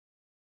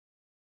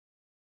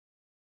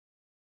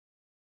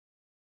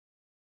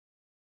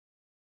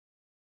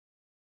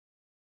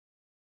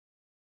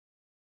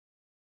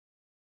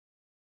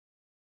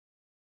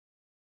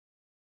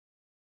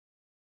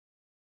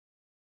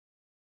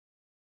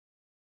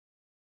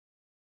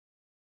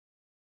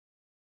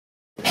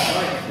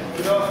Right,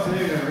 good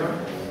afternoon everyone.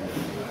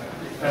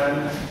 I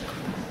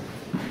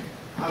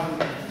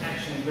haven't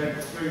actually read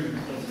through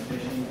the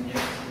presentation yet,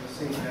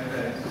 so we'll see how it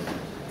goes.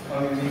 I'm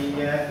going to be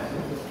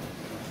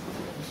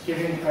just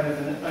giving kind of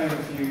an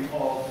overview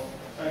of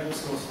open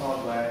source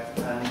hardware,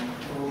 and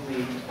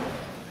probably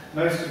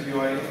most of you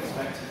I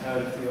expect have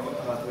heard of the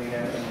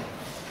Arduino, and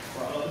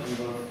quite a lot of you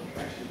will have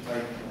actually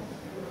played it.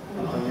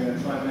 I'm going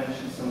to try and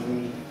mention some of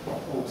the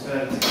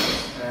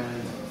alternatives and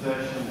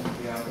versions of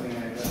the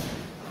Arduino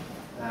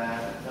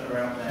that are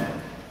out there,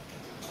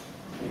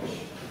 which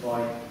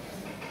provide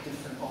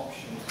different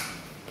options.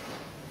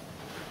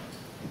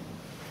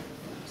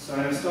 So I'm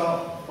going to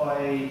start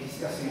by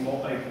discussing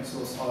what open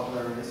source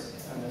hardware is,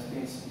 and there's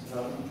been some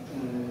development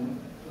in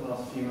the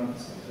last few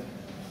months of the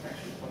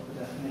actual proper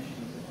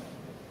definitions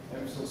of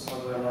open source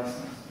hardware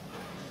license.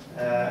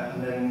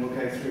 And then we'll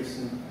go through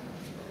some,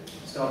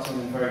 starting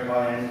in the very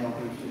high end, I'll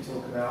briefly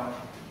talk about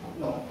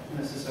not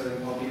necessarily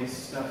hobbyist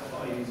stuff,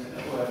 but I use it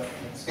at work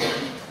and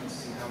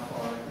see how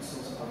far open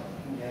source hardware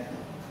can get.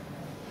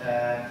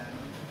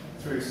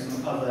 Through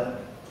some other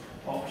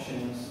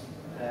options,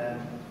 and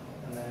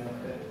then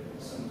look at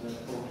some of the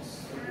boards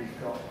that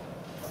we've got.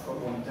 I've got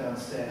one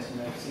downstairs, you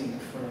may have seen the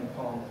front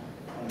palm,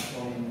 and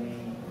one in the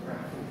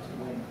raffle to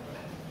win.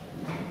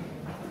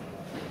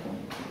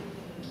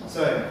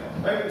 So,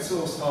 open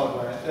source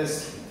hardware,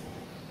 there's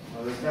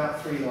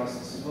about 3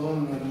 licenses. One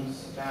of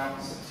them's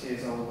about 6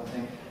 years old, I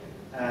think.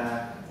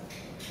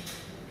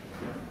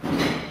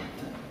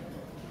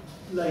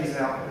 Lays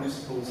out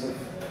principles of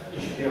you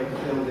should be able to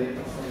build it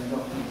from the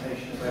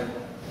documentation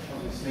available.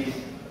 Obviously,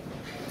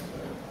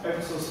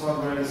 open source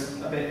hardware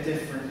is a bit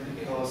different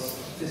because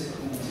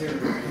physical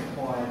material is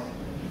required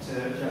to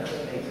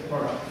replicate the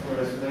product,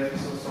 whereas with open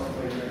source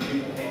software you can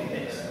duplicate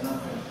bits and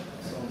nothing,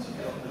 as long as you've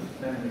got the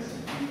memories to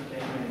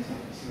duplicate anything,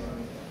 you see what I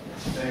mean.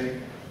 So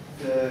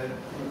the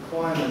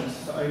requirements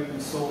for open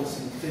source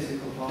and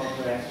physical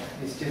hardware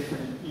is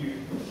different.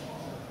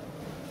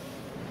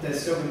 There's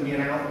still going to be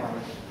an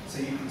outline, so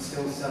you can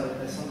still sell it.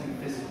 There's something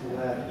physical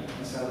there that you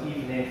can sell,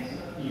 even if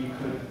you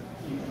could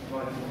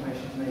provide the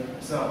information to make it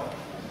yourself.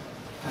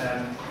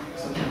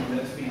 Something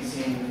that's been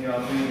seen with the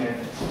Arduino.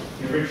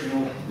 The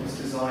original was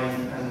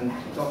designed and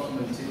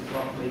documented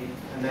properly,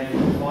 and then you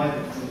provide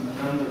it from a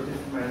number of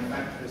different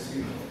manufacturers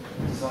who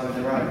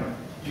design their own.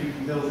 You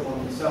can build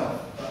one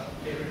yourself, but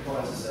it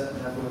requires a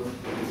certain level of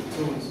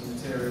tools and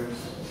materials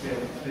to be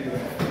able to do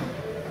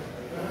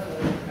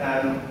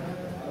that.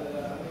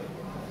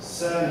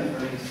 CERN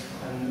released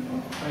an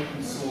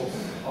open source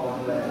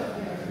hardware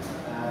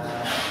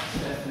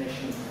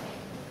definition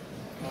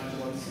 9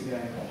 months ago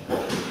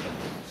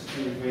to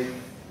do with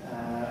a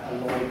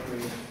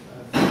library of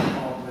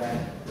hardware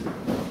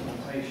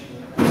documentation.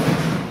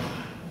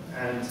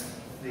 And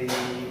the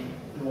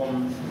one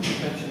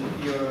mentioned that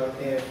you're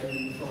here from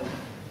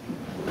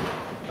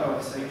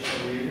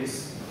OSHW is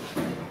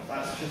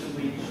that's just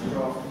reached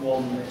draft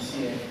 1 this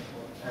year,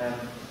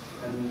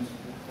 and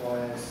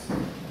requires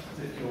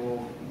that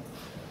you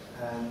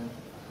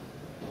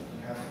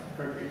have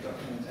appropriate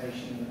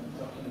documentation.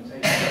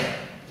 Documentation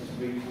is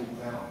really all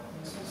about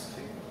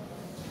specific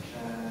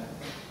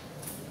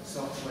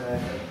software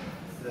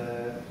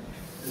that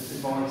the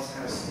device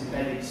has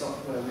embedded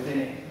software within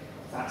it.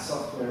 That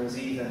software is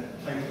either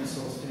open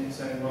sourced in its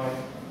own right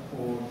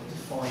or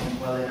defined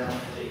well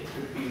enough that it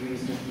could be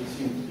reasonably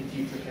assumed to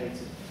be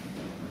duplicated.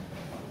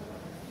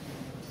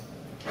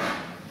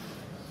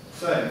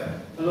 So,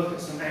 a look at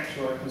some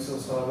actual open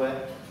source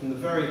hardware from the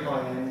very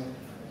high end.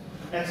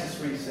 Ethos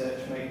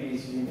Research make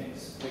these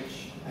units,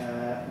 which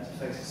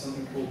interfaces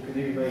something called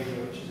GNU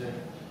Radio, which is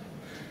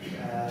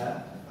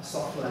a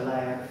software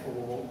layer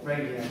for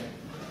radio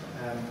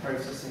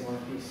processing on a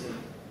PC.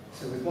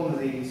 So with one of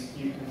these,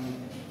 you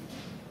can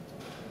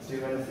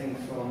do anything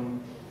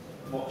from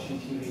watching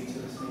TV to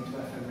listening to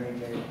FM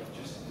radio,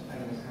 just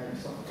depending on how your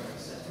software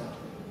is set up.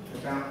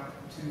 They're about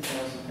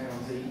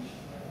 £2,000 each.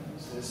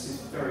 So this is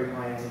very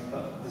high end,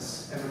 but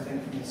there's everything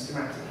from the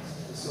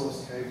schematics to the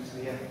source code to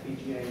the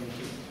FPGA, which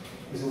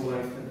is all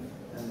open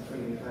and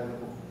freely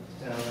available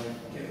to download,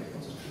 get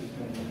repositories,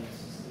 and this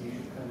is the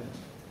usual kind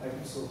of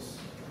open source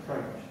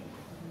approach.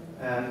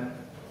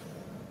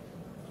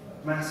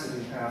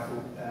 Massively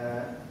powerful,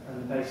 and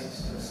the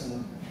basis for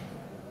some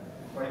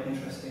quite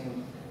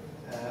interesting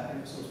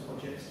open source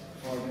projects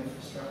to provide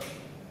infrastructure.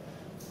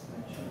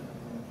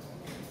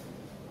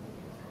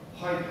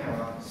 High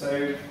power.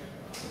 So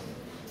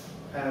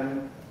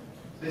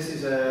this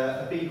is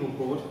a Beagle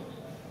board.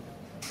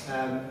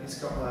 It's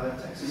got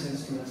a Texas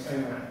Instruments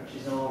OMAP, which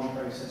is an ARM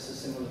processor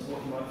similar to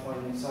what you might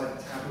find inside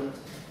a tablet.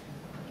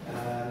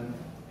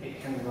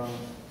 It can run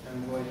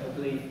Android, I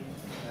believe,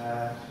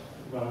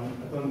 run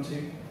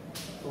Ubuntu,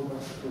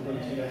 almost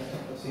Ubuntu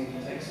desktop. I've seen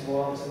it takes a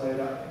while to load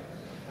up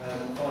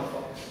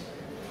Firefox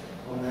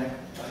on there,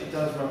 but it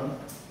does run.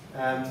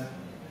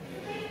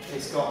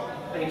 It's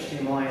got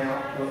HDMI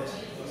output,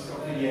 it's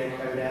got video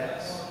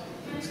codecs,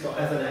 it's got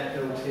Ethernet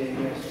built in,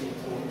 USB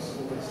ports,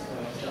 all this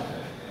kind of stuff.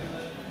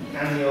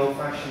 And the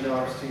old-fashioned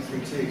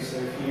RS-232, so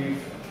if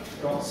you've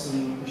got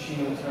some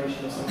machine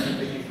automation or something,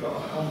 but you've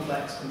got a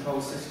complex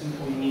control system,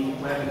 or you need a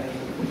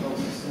web-enabled control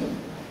system,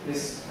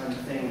 this kind of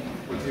thing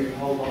will do a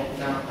whole lot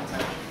without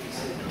attached PC.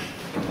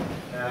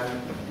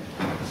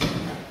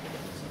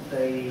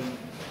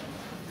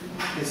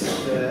 This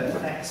is the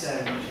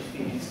XM, which has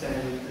been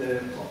extended, the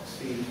clock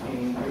speed has been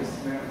increased,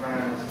 the amount of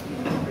RAM has been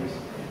increased.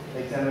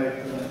 They demoed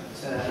them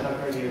at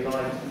Arduino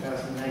Live in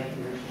 2008,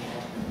 the original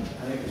one,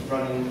 and it was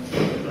running the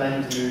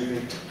Blender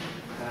movie,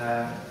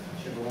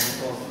 whichever one it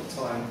was at the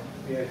time,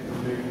 the Open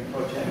Movie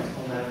project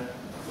on a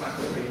flat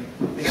screen,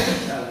 big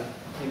telly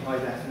in high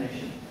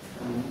definition,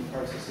 and the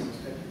processing was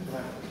good for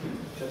that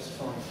just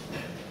fine.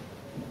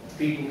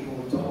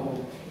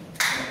 Beagle.org,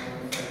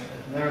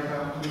 and they're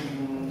about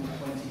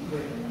 120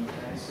 quid in the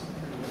UK, so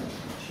pretty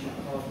cheap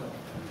hardware.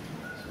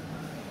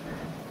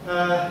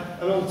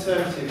 An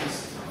alternative is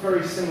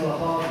very similar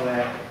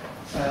hardware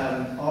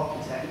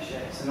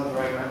architecture. It's another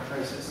OMAP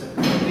processor.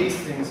 These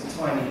things are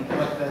tiny,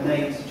 like their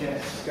name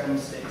suggests, gum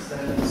sticks.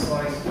 They're the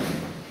size,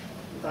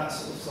 that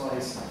sort of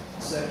size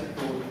circuit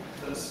board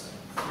that's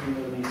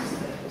 3mm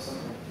thick or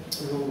something,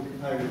 with all the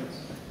components.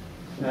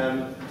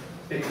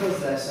 Because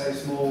they're so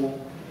small,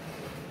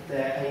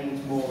 they're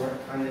aimed more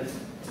at kind of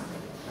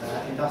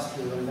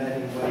industrial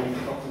embedding, where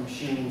you've got the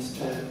machines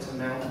to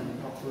mount them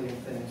properly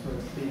and things,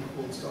 whereas the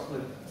board's got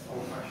the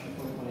old-fashioned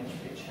 0.1-inch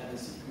pitch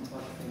headers that you can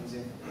plug things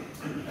in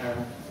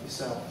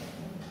yourself.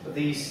 But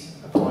these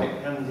are quite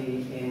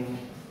handy in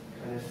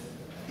kind of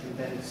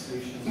embedded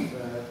solutions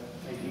for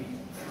maybe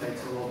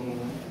data logging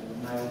or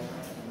mail,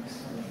 this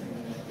kind of thing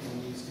that they're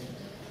being used in,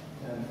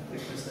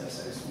 because they're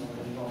so small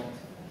and light.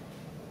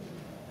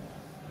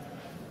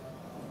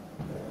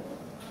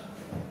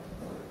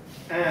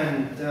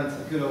 And down to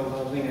the good old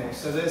Arduino.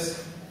 So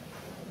there's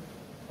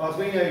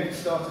Arduino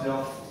started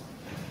off,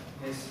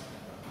 here's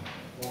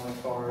one I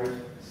borrowed.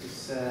 This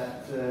is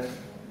the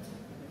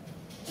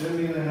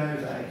Arduino,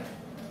 I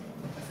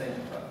think,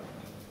 but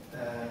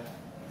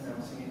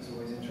announcing it is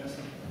always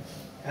interesting.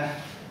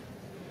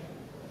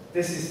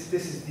 This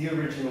is the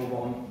original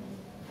one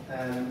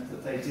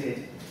that they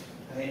did,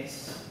 and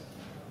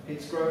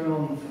it's grown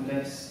on from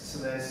this.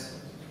 So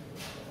there's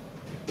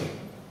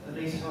at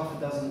least half a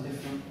dozen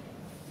different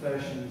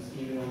versions,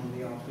 even on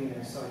the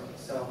Arduino site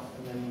itself,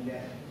 and then you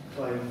get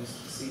clones,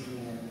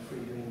 CDing and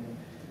freewheeling,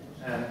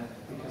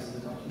 because of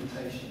the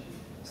documentation.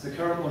 So the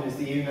current one is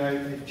the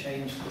Uno. They've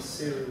changed the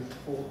serial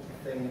port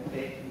thing a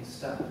bit and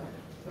stuff.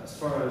 But as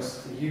far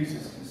as the user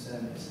is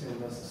concerned, it still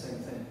does the same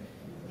thing.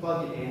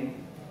 Plug it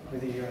in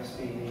with a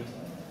USB lead,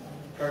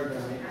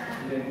 program it.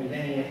 You don't need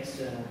any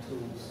external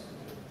tools.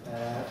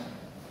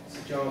 It's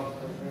a Java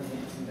program that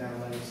you can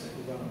download, so it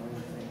will run on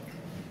anything.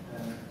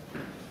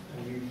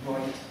 And you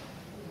write.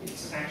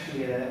 It's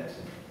actually a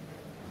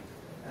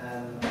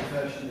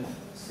version of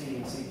C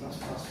and C++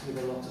 with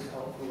a lot of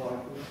helpful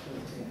libraries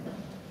built in.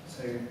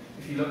 So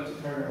if you looked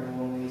at programming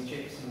one of these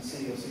chips in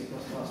C or C++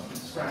 from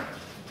scratch,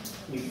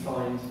 you'd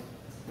find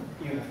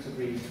you have to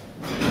read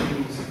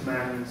rules of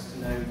commands to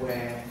know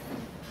where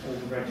all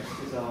the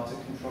registers are to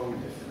control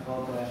different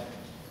hardware.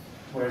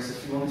 Whereas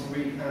if you want to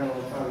read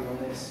analog value on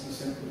this, you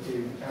simply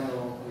do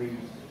analog read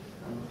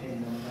and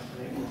pin number,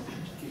 and it will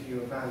give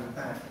you a value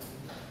back.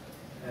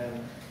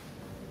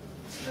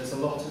 So there's a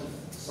lot of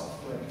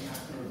software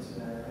capability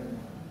there.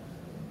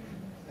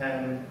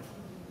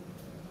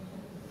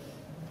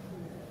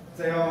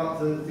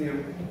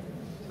 The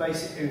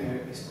basic Uno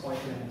is quite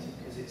limited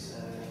because it's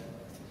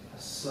a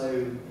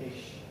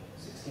slow-ish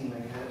 16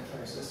 MHz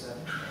processor,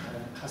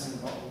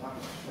 hasn't got all that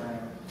much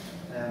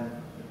RAM.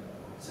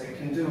 So it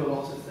can do a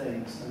lot of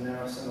things, and there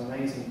are some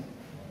amazing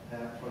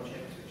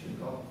projects which have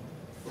got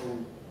full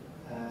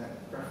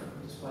graphical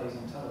displays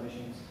on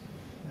televisions,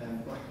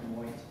 black and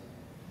white,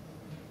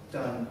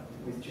 done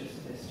with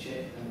just this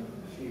chip and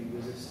a few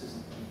resistors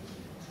and things.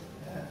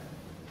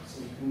 So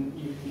you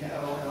can get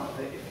a lot out of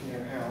it if you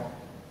know how,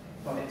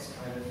 but it's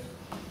kind of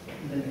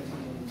limited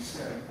in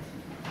scope.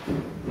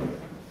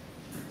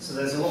 So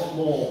there's a lot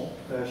more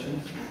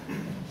versions.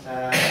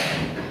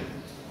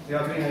 The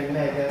Arduino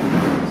Mega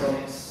is on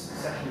its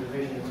second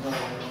revision as well,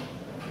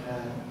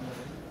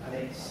 and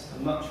it's a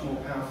much more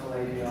powerful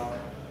ADR,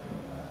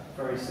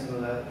 very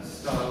similar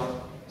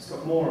style. It's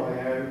got more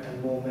I/O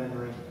and more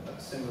memory,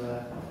 but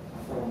similar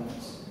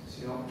performance. So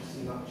you're not going to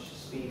see much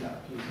speed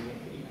up using it,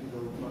 but you can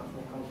build much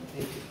more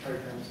complicated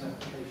programs and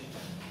applications.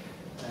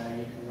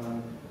 You can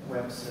run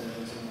web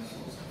servers and all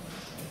sorts of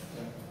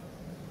stuff.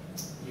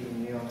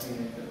 Even the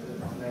Arduino, but the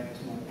Mega is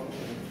more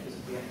popular because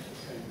of the extra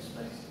code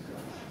space you've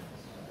got.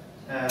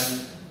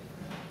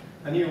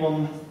 A new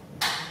one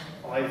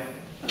I've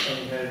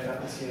only heard about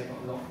this year, but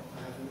I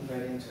haven't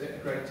read into it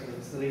a great deal.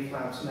 It's the Leaf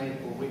Labs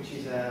Maple, which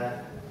is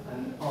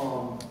an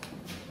ARM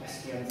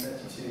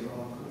STM32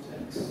 ARM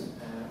Cortex,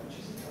 which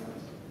is a kind of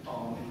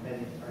ARM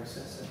embedded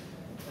processor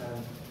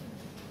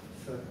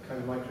for kind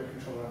of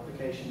microcontroller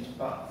applications.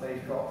 But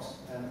they've got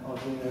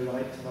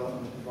Arduino-like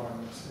development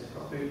environments. So they've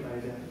got a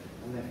bootloader,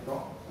 and they've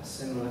got a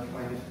similar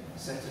kind of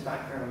set of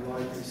background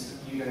libraries that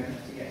you don't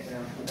have to get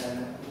down from bare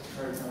metal to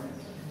program.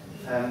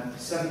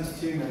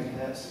 72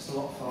 megahertz, it's a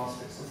lot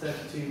faster. It's a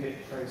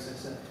 32-bit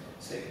processor,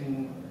 so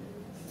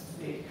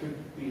it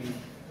could be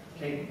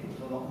capable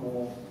of a lot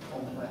more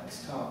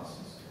complex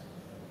tasks.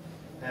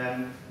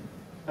 And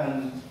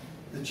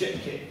the chip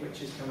kit, which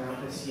has come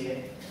out this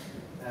year,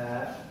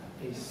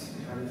 is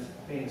kind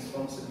of being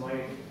sponsored by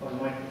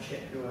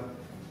Microchip, who are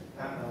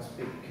Atmel's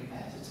big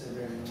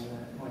competitor in the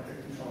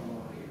microcontroller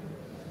market.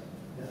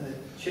 The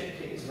chip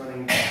kit is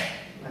running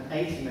an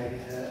 80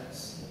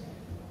 megahertz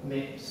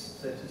MIPS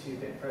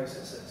 32-bit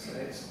processor, so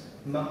it's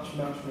much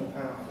more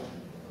powerful,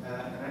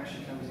 and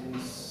actually comes in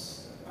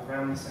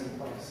around the same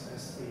place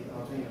as the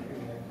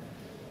Arduino.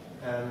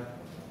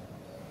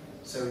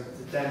 So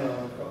the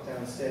demo I've got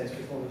downstairs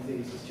with one of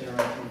these is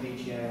generating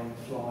VGA on the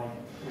fly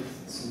with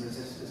some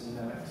resistors and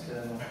no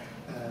external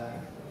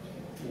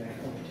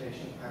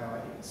computational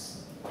power.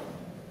 It's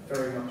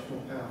very much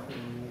more powerful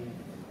than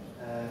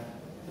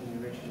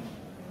the original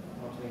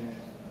Arduino.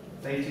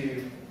 They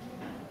do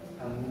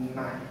a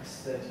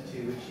Max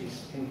 32, which is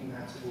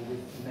incompatible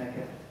with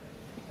Mega,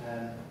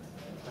 and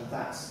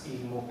that's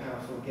even more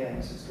powerful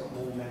again, so it's got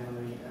more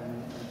memory and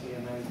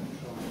DMA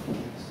control.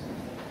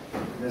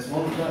 There's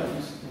one of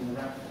those in the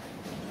rack,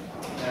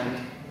 and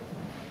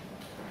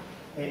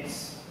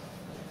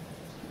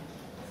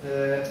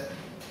the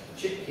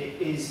chip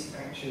kit is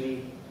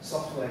actually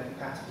software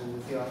compatible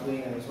with the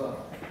Arduino as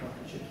well,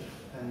 Microchip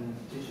and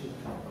digital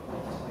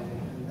advertising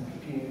and the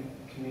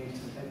community,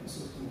 open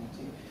source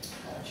community.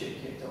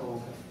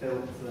 ChipKit.org have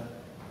built the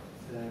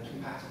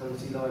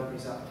compatibility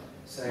libraries up.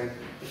 So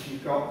if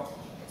you've got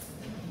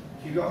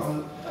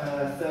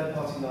a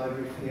third-party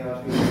library for the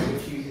Arduino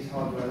which uses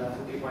hardware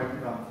level, it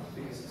won't run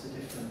because it's a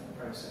different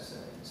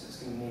processor, so it's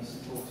going to need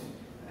supporting.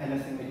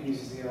 Anything that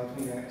uses the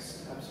Arduino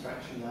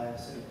abstraction layer,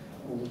 so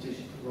all the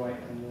digital write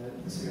and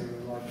the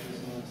serial libraries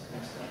and all this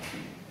kind of stuff,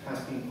 has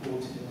been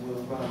ported and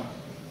will run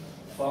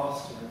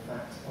faster, in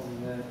fact,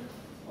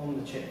 on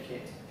the chip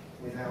kit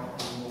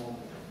without any more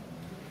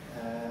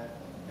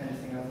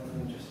anything other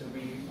than just a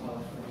read file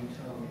from a new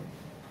target.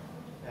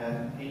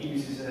 It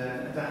uses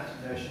an adapted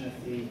version of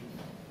the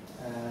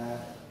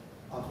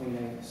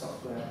Arduino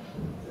software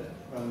that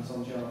runs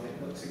on Java.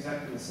 It looks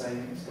exactly the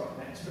same. It's got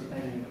an extra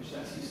menu which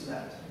lets you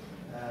select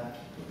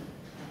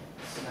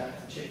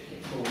the chip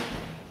kit board,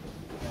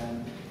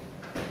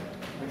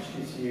 which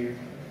gives you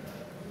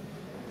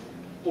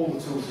all the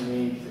tools you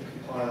need, the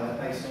compiler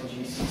based on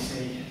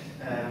GCC,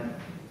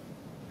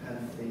 and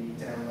the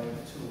download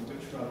tool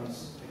which runs,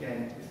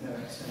 again, with no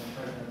external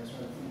programmers,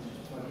 rather than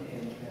just plug it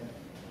in again.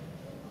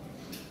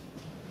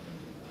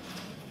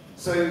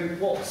 So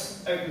what's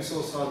open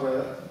source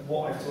hardware?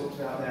 What I've talked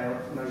about there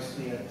are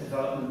mostly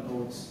development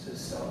boards to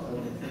start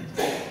building.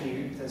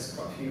 There's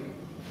quite a few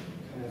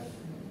kind of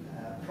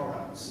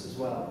products as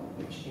well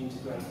which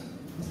integrate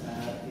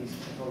these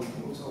technology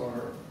boards or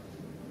are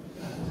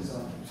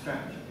designed from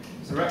scratch.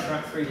 There's a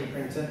RecRack 3D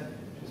printer,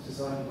 which was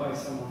designed by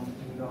someone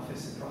in an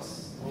office across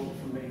the hall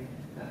from me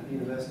at the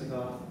University of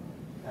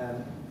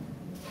Bath.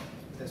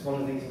 There's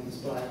one of these on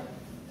display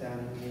down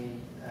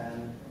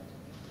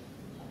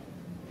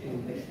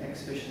in the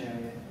exhibition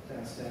area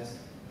downstairs.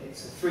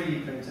 It's a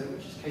 3D printer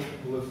which is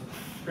capable of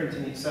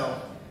printing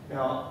itself.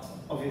 Now,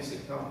 obviously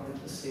it can't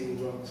print the steel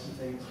rods and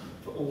things,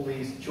 but all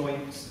these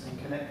joints and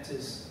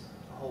connectors,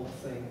 the whole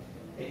thing,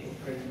 it will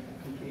print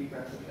a complete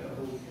replica of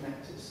all the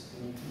connectors,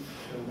 and you can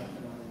build up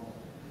another one.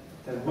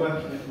 They're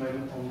working at the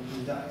moment on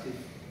inductive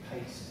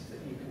paste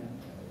that you can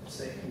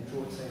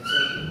draw its own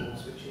circuit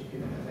boards, which will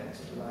give it an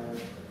extra layer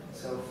of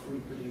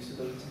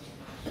self-reproducibility.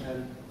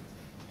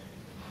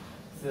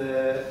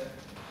 The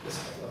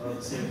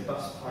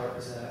bus pirate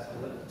is a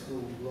little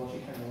tool,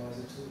 logic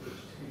analyzer tool, which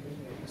is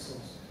completely open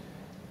source.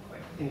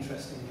 Quite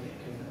interesting that it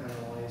can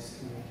analyse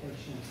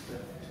communications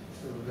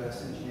for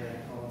reverse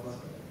engineering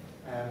hardware,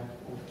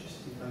 or just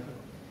debugging.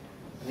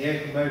 And the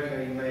OpenMoko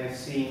you may have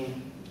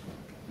seen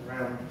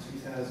around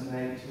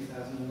 2008,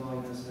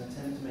 2009, there's an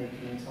attempt to make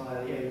an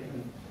entirely open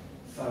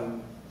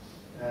phone,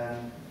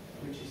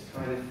 which is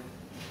kind of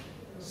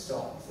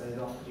stopped. They're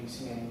not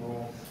producing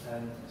anymore.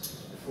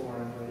 Before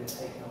Android had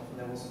taken off, and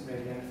there wasn't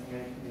really anything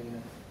open in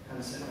the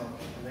handset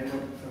market. And they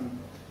went from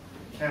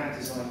CAD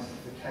design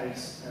to the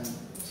case and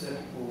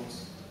circuit boards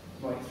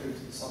right through to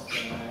the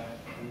software layer,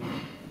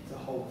 and the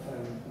whole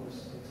phone was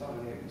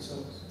entirely open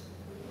source.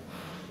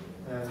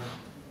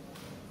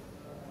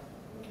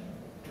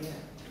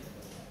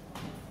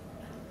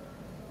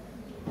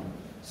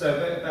 So a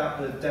bit about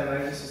the demo.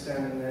 This is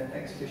down in the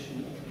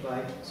exhibition that you can play.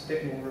 It's a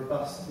bit more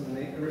robust than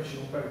the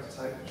original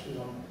prototype, which was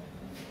on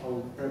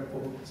old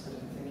breadboard, because I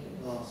didn't think it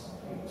would last.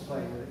 I think it was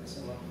playing with it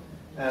so well.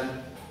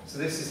 So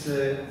this is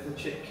the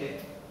chip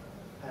kit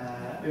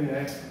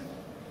Uno,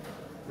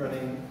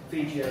 running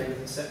VGA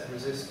with a set of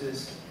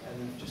resistors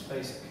and just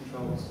basic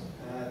controls.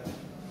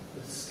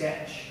 The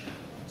sketch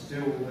to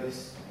do all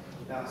this,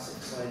 about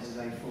 6 sides of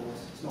A4.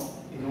 It's not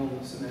an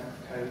enormous amount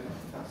of code,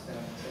 that's down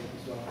the tape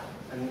as well.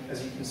 And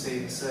as you can see,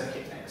 the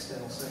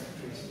external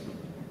circuitries,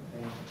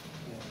 a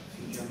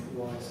few jumper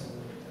wires and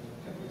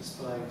a couple of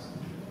displays.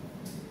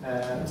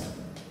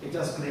 It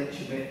does glitch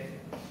a bit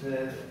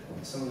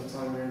some of the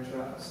timer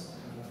interrupts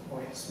are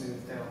quite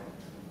smoothed out.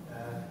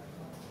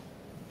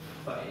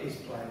 But it is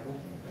playable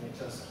and it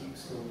does keep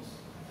scores.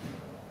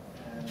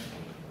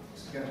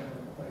 Just go and have a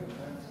play with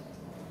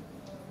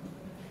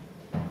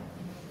that.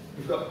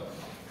 We've got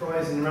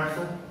prize in the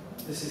raffle.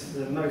 This is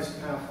the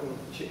most powerful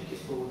of the chip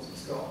kit boards.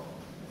 It's got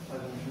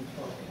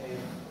 512k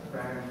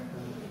RAM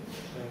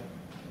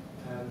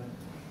and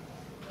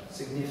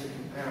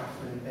significant power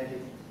for an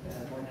embedded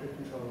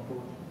microcontroller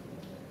board.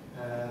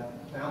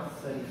 About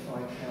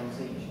 £35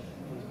 each.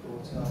 These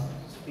boards are.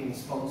 It's been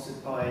sponsored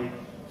by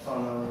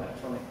Farnell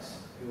Electronics,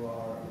 who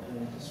are an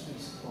industry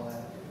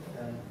supplier. I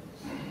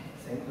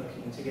think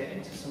looking to get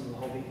into some of the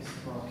hobbies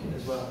market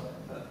as well.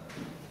 But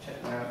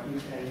check them out,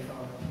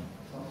 UK.com.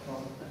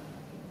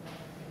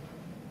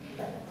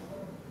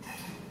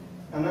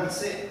 And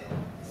that's it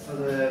for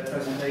the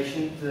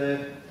presentation.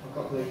 I've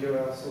got the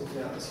URL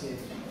sorted out this year.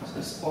 So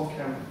it's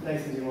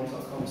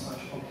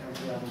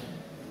nathandumont.com/podcamp11.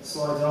 The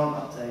slides aren't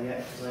up there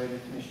yet because I only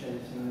finished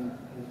editing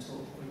the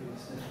talk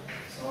previously.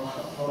 So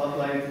I'll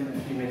upload them in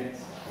a few minutes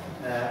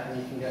and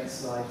you can get the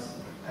slides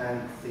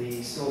and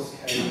the source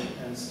code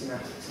and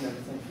schematics and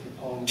everything for the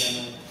polling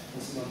demo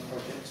and some other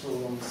projects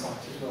all on the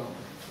site as well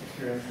if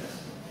you're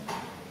interested. So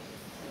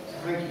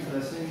thank you for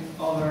listening.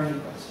 Are there any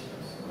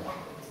questions?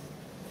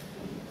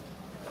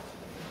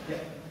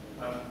 Yeah.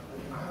 I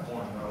have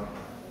one.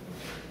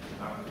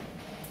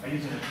 I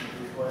use an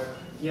MP3 player.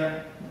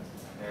 Yeah.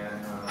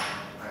 And I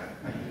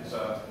use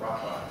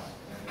Dropbox,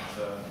 and it's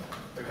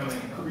becoming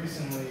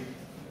increasingly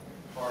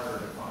harder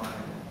to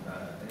find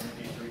an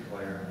MP3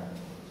 player.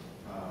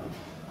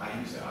 I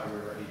use the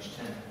iRiver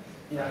H10.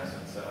 Yeah.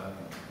 Since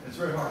it's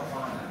very hard to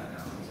find that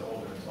now. It's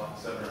older. It's like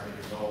 7 or 8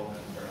 years old, and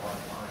it's very hard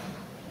to find.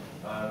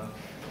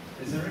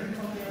 Is there any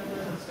company out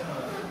there that's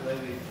gonna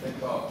maybe think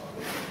about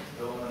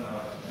building an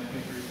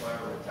MP3 player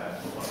or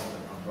attached to one of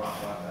them on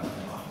Dropbox at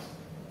once?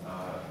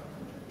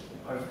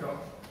 I've got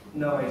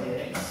no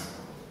idea.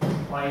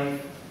 I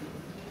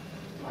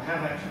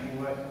have actually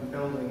been working on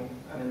building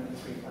an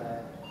MP3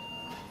 player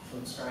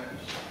from scratch.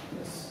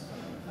 This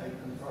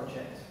open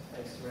project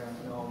based around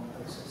an ARM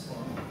processor.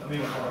 I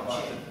mean,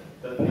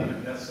 doesn't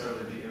even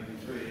necessarily be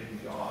MP3, it can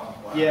be ARM.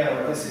 Yeah,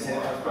 well, this is it.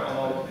 I've got an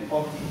old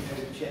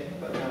code chip,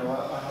 but no,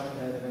 I haven't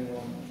heard of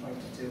anyone trying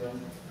to do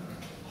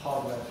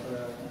hardware for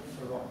a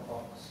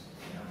Rockbox.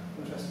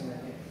 Yeah. Interesting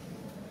idea.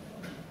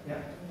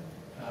 Yeah.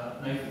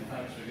 Nathan,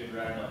 thanks for a good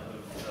roundup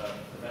of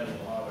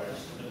available hardware.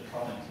 Just a bit of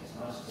comment. It's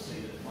nice to see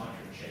that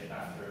microchip,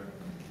 after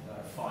a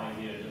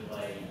 5-year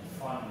delay,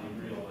 finally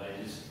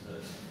realised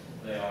that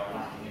they are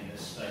lacking in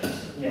this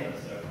space. Yeah.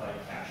 They're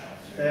playing catch up.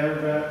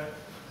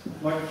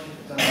 Microchip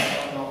have done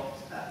quite a lot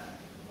at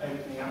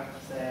opening up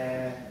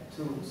their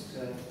tools to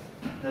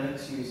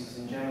Linux users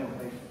in general.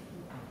 They've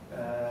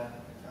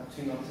about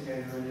 2 months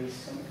ago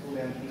released something called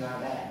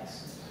MPLab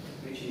X,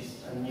 which is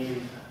a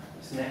new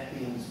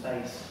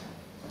NetBeans-based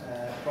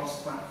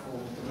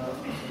cross-platform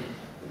development tool,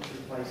 which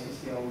replaces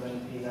the old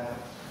MPLab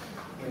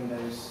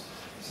Windows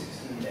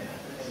 16-bit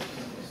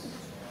application.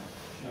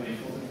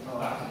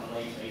 Back in the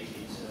late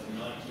 80s, early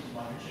 90s,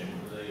 microchip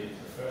were the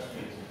first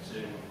people to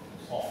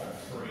offer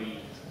free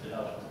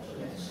development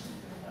tools.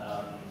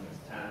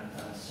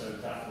 And so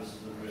that was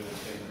the real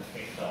thing that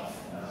kicked off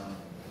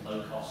low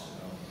cost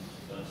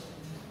development.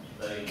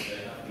 But they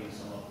have been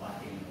somewhat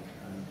lacking,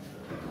 and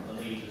the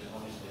leaders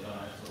obviously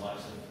are the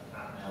likes of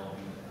Atmel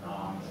and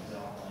ARM that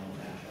are playing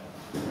catch up.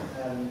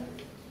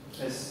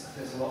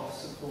 There's a lot of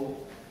support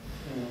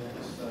in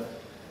Linux for.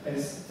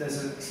 There's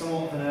a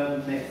somewhat of an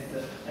urban myth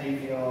that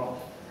AVR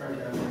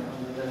programming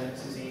under Linux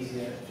is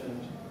easier than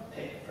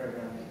PIC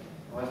programming.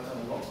 I've done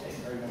a lot of PIC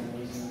programming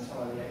using an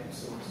entirely open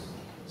source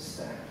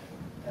stack.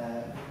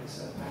 There's a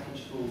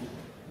package called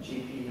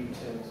GPU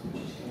Utils,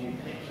 which is GNU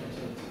PIC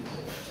utilities,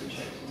 which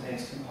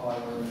contains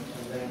compiler and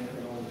link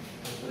and all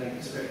the link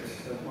scripts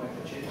for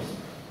microchips,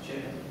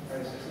 chip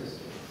processors.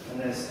 And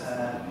there's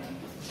a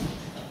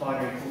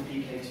binary called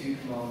PK2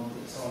 command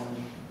that's on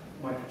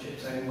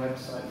Microchip's own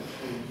website, which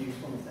will use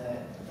one of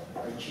their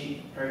very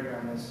cheap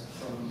programmers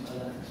from a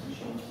Linux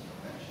machine to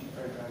actually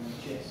program the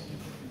chip.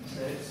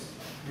 So it's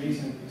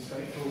reasonably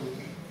straightforward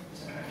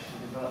to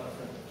actually develop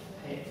the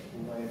PIC,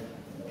 although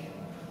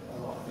a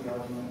lot of the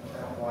argument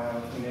about why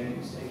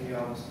Arduino used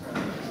AVR was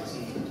apparently because it's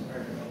easy to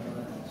program on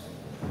Linux.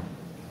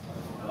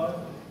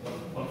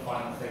 One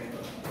final thing,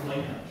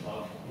 latent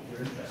plug, if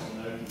you're interested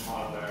in open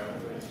hardware,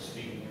 we're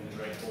speaking in the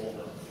Great Hall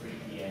at 3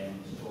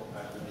 p.m. to talk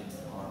about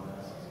latent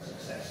hardware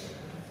success.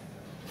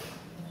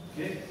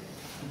 Good.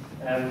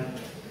 And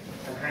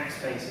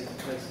Hackspace is the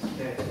place to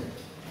go to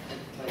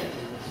play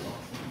with this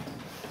one.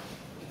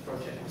 The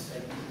project was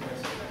taken to the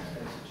place of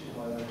Hackspace, which is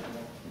why they opened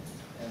up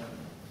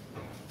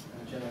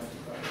and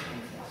generated quite a lot of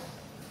interest.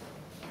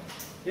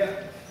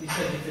 Yeah. You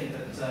said you think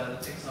that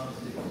Pixar is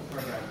difficult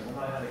programming. When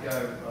I had a go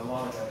a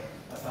while ago,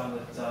 I found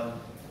that to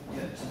do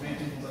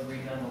things like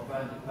read animal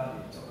value, it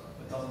took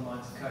a dozen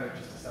lines of code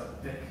just to set up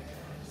the PIC,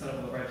 set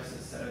up all the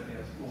registers, set up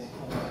all the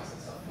callbacks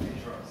and stuff for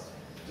each rows.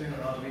 Doing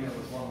an Arduino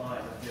was one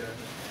line, and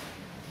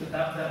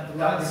But the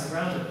lighting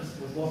around it was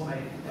what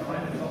made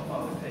Arduino top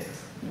part of the pick.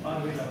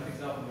 Arduino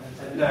picked up and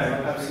said, No,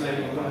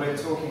 absolutely. When we're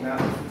talking about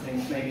different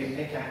things, maybe a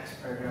pickaxe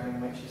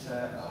programming, which is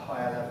a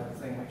higher level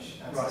thing, which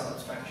as Right. a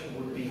abstraction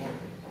would be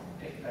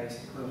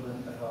pick-based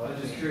equivalent of I our.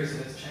 was just curious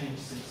if it's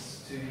changed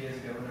since 2 years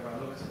ago whenever I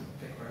looked at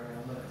pick programming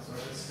on Linux, or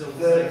if it's still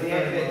The same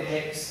 8-bit framework.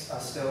 picks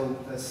are still,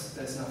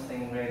 there's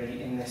nothing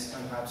really in this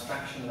kind of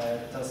abstraction layer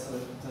that does the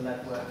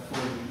legwork for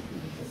you.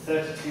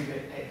 The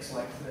 32-bit picks,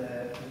 like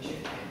the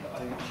chip pick that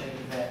I showed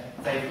you there,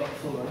 they've got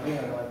full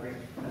Arduino library,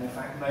 and in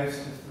fact most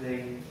of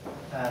the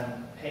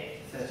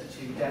PIC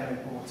 32 demo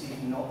boards,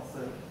 even not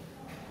the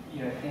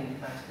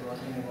pin-matic or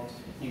Arduino ones,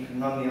 you can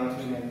run the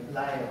Arduino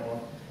layer on,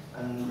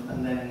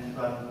 and then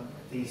run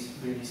these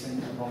really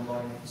simple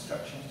non-binary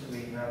instructions to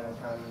read and analog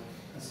value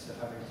instead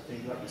of having to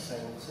do, like you say,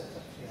 all the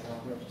setup for your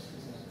analog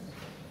registers and everything.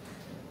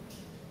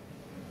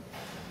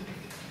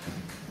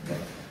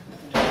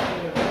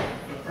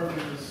 For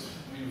programmers,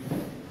 we've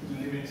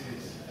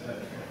limited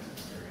electronics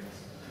experience.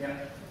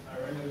 Yeah.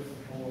 Are any of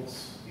the boards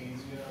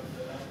easier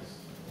than others?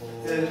 Or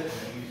The-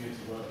 easier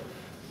to work with?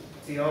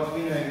 The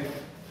Arduino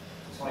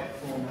type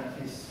format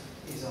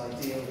is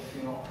ideal if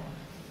you're not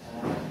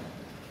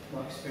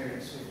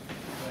experienced with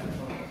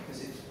electronics,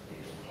 because it's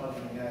plug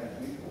and go.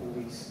 All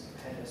these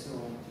headers are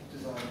all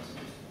designed to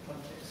just plug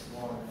this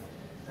wire,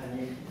 and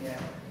you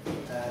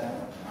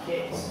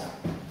kits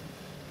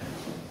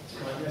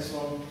like this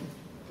one,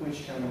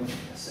 which come with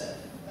a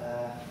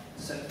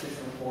set of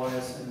different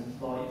wires and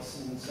lights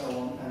and so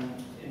on, and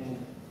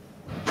in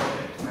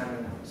project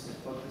manual, so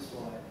plug this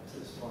wire to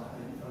this wire,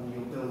 and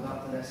you'll build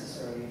up the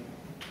necessary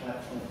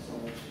electronics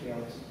knowledge to be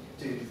able to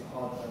do the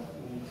hardware that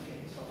you need to get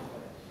your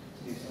software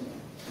to do something.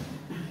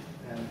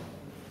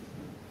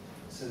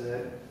 So the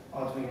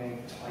Arduino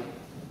type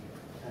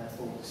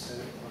boards, so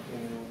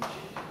Arduino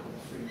chip or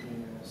 3D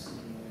or CD,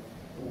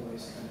 all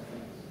those kind of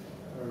things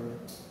are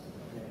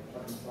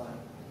plug and play.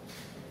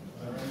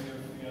 Are any of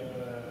the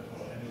other,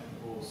 or any of the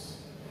boards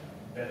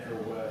better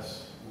or worse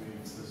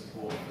with the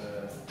support of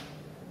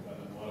the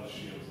wireless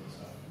shields and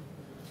stuff?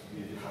 The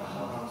additional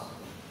modules?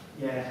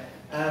 Yeah.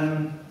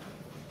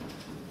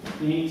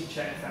 You need to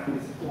check that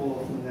with all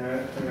of them. There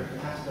are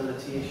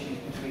compatibility issues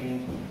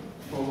between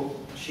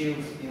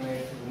shields that you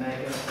made for the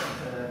Mega,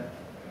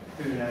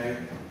 the Uno,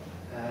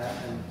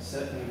 and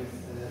certainly with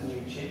the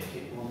new chip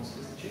kit ones,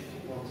 because the chip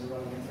kit ones are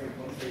running at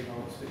 3.3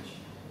 volts, which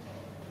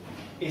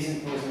isn't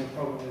causing a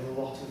problem with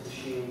a lot of the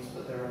shields,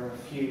 but there are a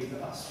few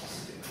that are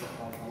specifically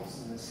 5 volts,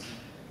 and there's some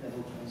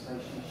level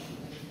translation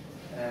issues.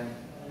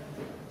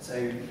 So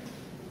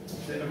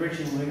the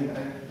original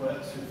Uno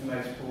works with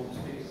most boards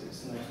because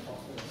it's the most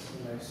popular, it's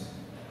the most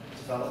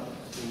development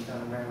that's been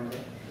done around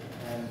it,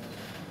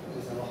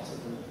 with a lot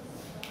of them.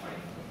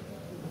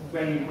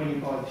 When you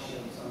buy the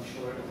shields, I'm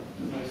sure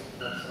most of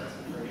the websites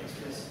are very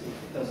explicit if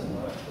it doesn't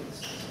work with a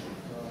specific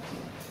variety,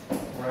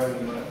 or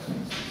only works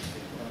with a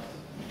specific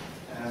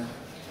variety.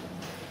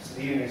 So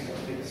the Uno's got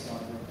the biggest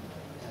library,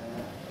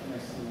 but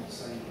most of them will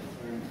say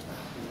they're in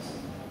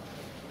compatibility.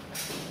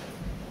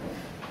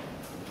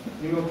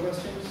 Any more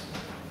questions?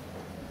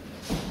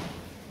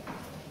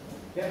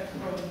 Yeah?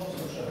 I'm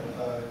also sure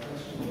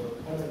question or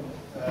comment.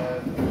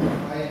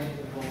 I am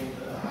involved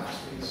in a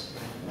hackspace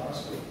in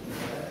Glasgow,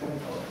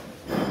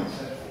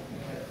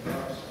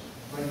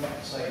 right back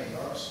beside the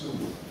art school.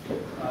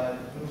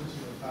 I've noticed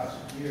in the past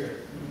year,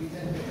 we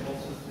tend to get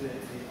lots of the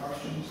art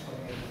students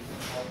coming in to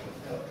help with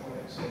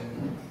electronics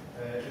and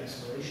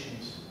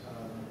installations.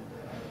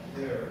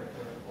 They're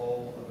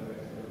all about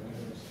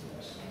Arduino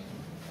installations.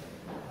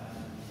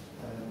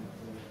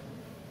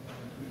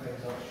 We find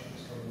art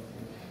students coming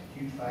with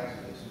huge bags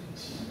of this, you can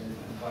see them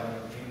and buy an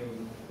Arduino.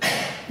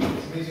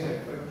 It's amazing how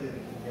quickly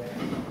they can get.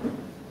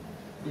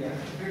 Yeah.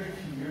 Compared to a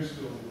few years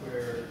ago,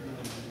 where you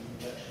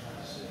actually had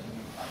to sit and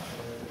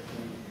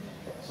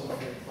something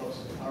that plugs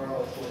in the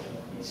parallel port on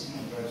the PC,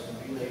 drive some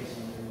relays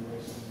and then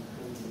there's some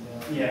code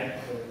and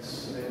Yeah.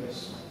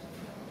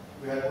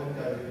 we had one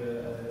guy who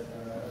did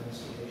an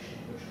installation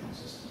which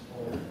consisted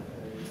of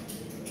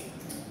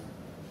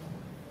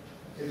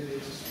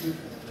it's a spoof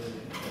of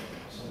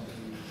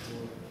somebody who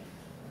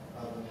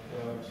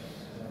avant-garde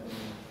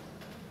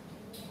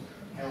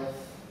health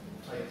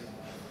type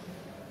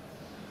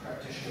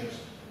practitioners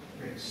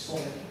create a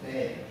sonic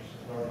bed, which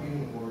is an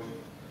Arduino board,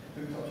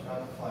 hooked up to an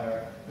amplifier,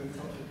 hooked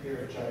up to a pair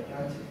of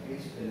gigantic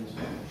bass pins,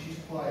 she's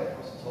quiet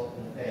across the top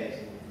of the bed.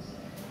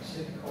 You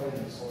stick a coin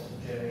in the slot and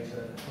generate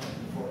a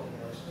 140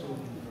 Hz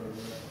tone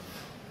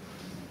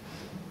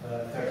for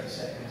 30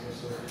 seconds or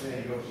so. There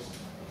you go, just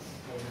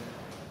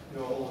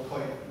all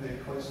the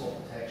coin slot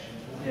detection.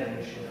 Yeah.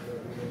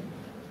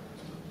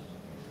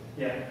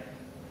 Yeah.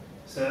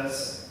 So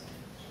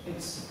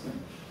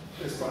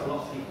there's quite a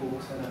lot of people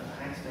turn up at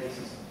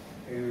hackspaces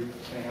who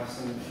may have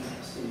some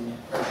interest in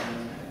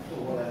programming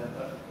or whatever,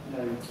 but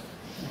know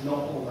not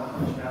all that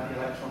much about the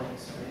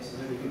electronics, and it's a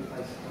really good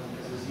place to come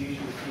because there's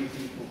usually a few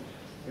people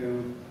who,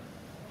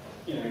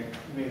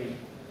 really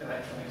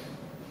electronics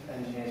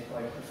engineers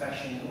by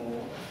profession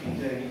or have been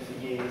doing it for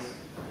years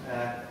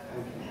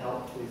and can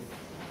help with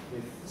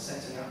with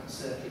setting up the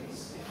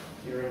circuits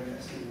if you're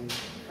interested in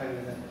kind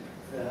of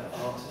the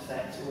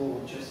artifact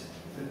or just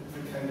the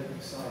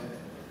code side of it.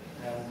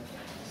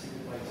 It's a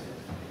good way to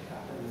pick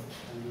up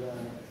and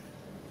learn.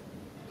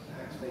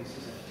 Hackspace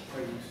is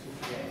very useful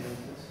for getting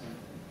into this.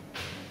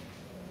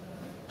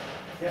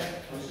 Yeah.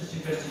 I was just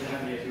interested in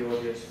how many of your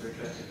audience were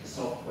interested in the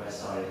software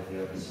side of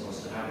the open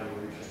source and how many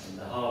were interested in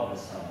the hardware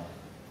side.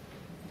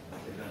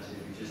 If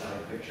you just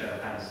have a quick show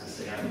of hands to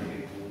see how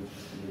many people were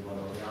interested in one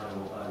or the other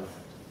or both.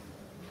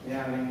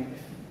 Yeah, I mean,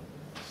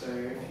 so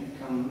if you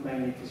come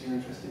mainly because you're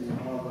interested in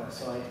the hardware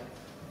side,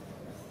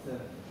 the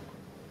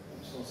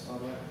open source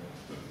hardware,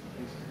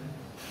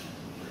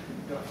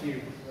 we've got a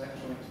few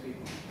electronics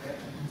people. Yeah.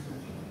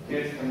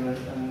 Good,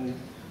 and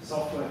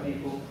software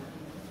people.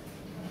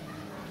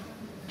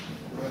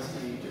 The rest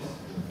of you just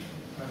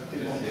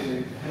didn't want to